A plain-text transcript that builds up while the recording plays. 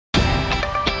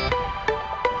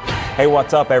Hey,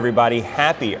 what's up, everybody?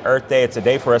 Happy Earth Day. It's a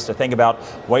day for us to think about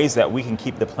ways that we can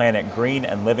keep the planet green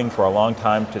and living for a long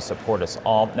time to support us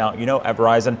all. Now, you know, at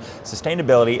Verizon,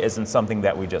 sustainability isn't something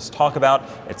that we just talk about.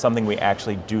 It's something we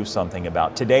actually do something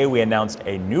about. Today, we announced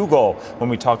a new goal when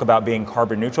we talk about being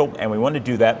carbon neutral, and we want to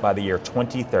do that by the year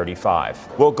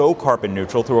 2035. We'll go carbon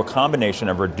neutral through a combination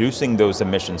of reducing those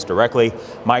emissions directly,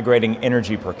 migrating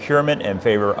energy procurement in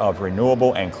favor of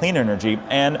renewable and clean energy,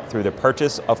 and through the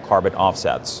purchase of carbon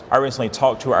offsets. I recently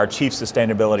talked to our Chief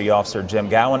Sustainability Officer, Jim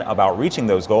Gowan, about reaching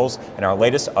those goals in our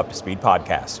latest Up to Speed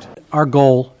podcast. Our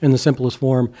goal, in the simplest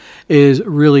form, is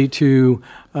really to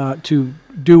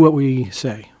do what we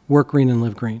say, work green and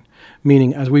live green,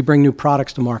 meaning as we bring new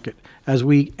products to market, as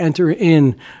we enter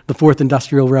in the fourth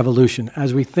industrial revolution,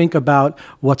 as we think about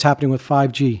what's happening with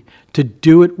 5G, to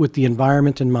do it with the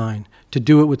environment in mind, to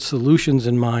do it with solutions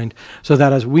in mind, so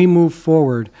that as we move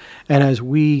forward and as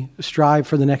we strive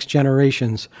for the next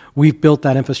generations, we've built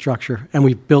that infrastructure and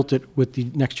we've built it with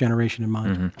the next generation in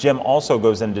mind. Mm-hmm. Jim also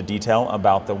goes into detail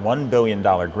about the $1 billion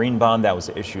green bond that was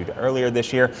issued earlier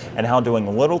this year and how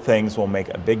doing little things will make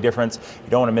a big difference. You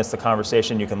don't want to miss the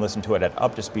conversation. You can listen to it at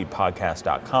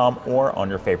uptospeedpodcast.com or on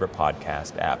your favorite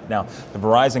podcast app. Now, the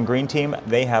Verizon Green Team,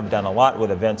 they have done a lot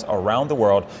with events around the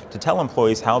world to tell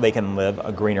employees how they can live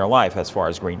a greener life as far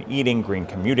as green eating, green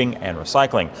commuting, and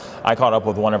recycling. I caught up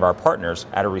with one of our partners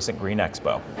at a recent Green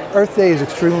Expo. Earth Day is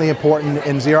extremely important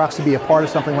in Xerox to be a part of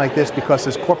something like this because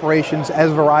as corporations,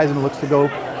 as Verizon looks to go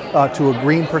to a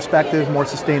green perspective, more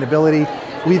sustainability,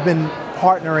 we've been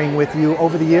partnering with you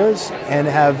over the years and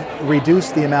have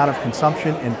reduced the amount of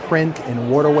consumption in print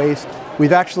and water waste.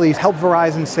 We've actually helped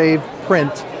Verizon save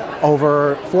print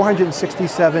over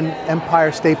 467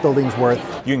 Empire State Buildings worth.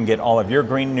 You can get all of your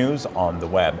green news on the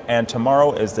web. And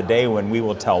tomorrow is the day when we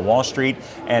will tell Wall Street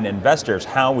and investors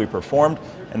how we performed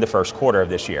in the first quarter of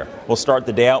this year. We'll start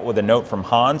the day out with a note from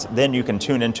Hans. Then you can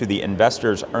tune into the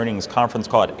Investors Earnings Conference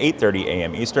Call at 8:30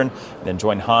 a.m. Eastern. Then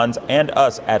join Hans and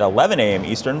us at 11 a.m.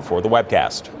 Eastern for the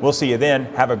webcast. We'll see you then.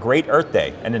 Have a great Earth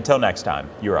Day. And until next time,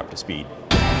 you're up to speed.